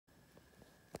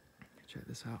Check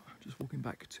this out. Just walking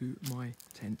back to my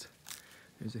tent.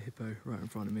 There's a hippo right in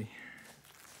front of me.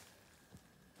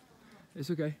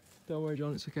 It's okay. Don't worry,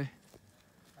 John. It's okay.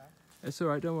 It's all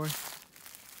right. Don't worry.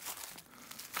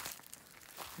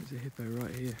 There's a hippo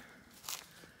right here,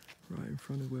 right in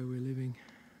front of where we're living.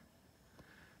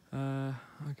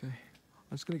 Okay.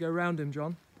 I'm just going to go around him,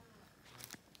 John.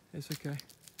 It's okay. Ouch.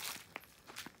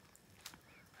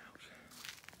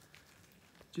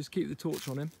 Just keep the torch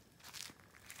on him.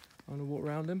 I'm going to walk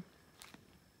around him.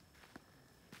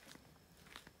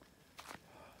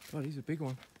 God, he's a big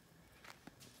one.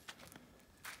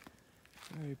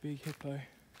 Very big hippo.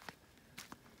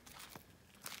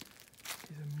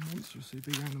 He's a monstrously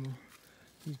big animal.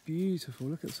 He's beautiful.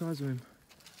 Look at the size of him.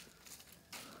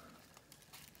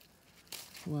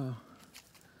 Wow,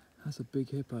 that's a big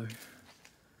hippo.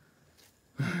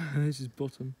 This is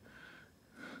bottom.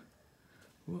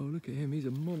 Whoa, look at him. He's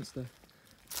a monster.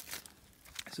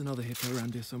 There's another hippo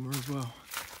around here somewhere as well.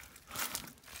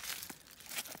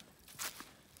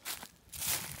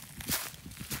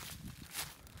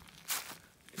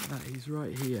 Look at that. He's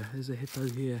right here. There's a hippo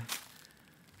here.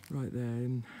 Right there.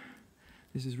 And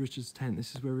this is Richard's tent.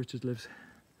 This is where Richard lives.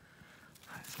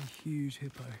 That's a huge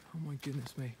hippo. Oh my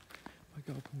goodness me. If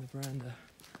I go up on the veranda.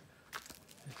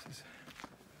 This is...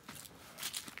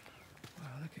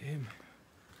 Wow, look at him.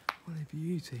 What a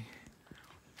beauty.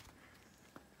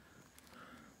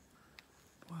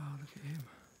 Wow, look at him.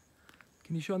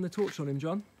 Can you shine the torch on him,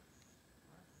 John?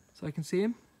 So I can see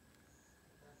him?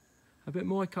 A bit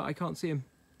more? I can't see him.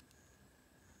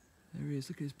 There he is.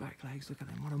 Look at his back legs. Look at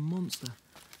him. What a monster.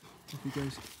 Off he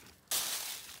goes.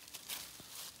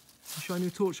 You shine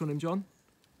your torch on him, John?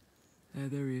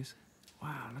 There he is.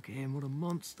 Wow, look at him. What a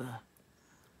monster.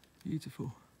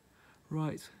 Beautiful.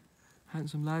 Right.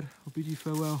 Handsome lad. I'll bid you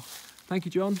farewell. Thank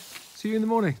you, John. See you in the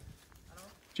morning. Hello.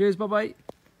 Cheers. Bye-bye.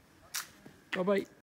 Bye-bye.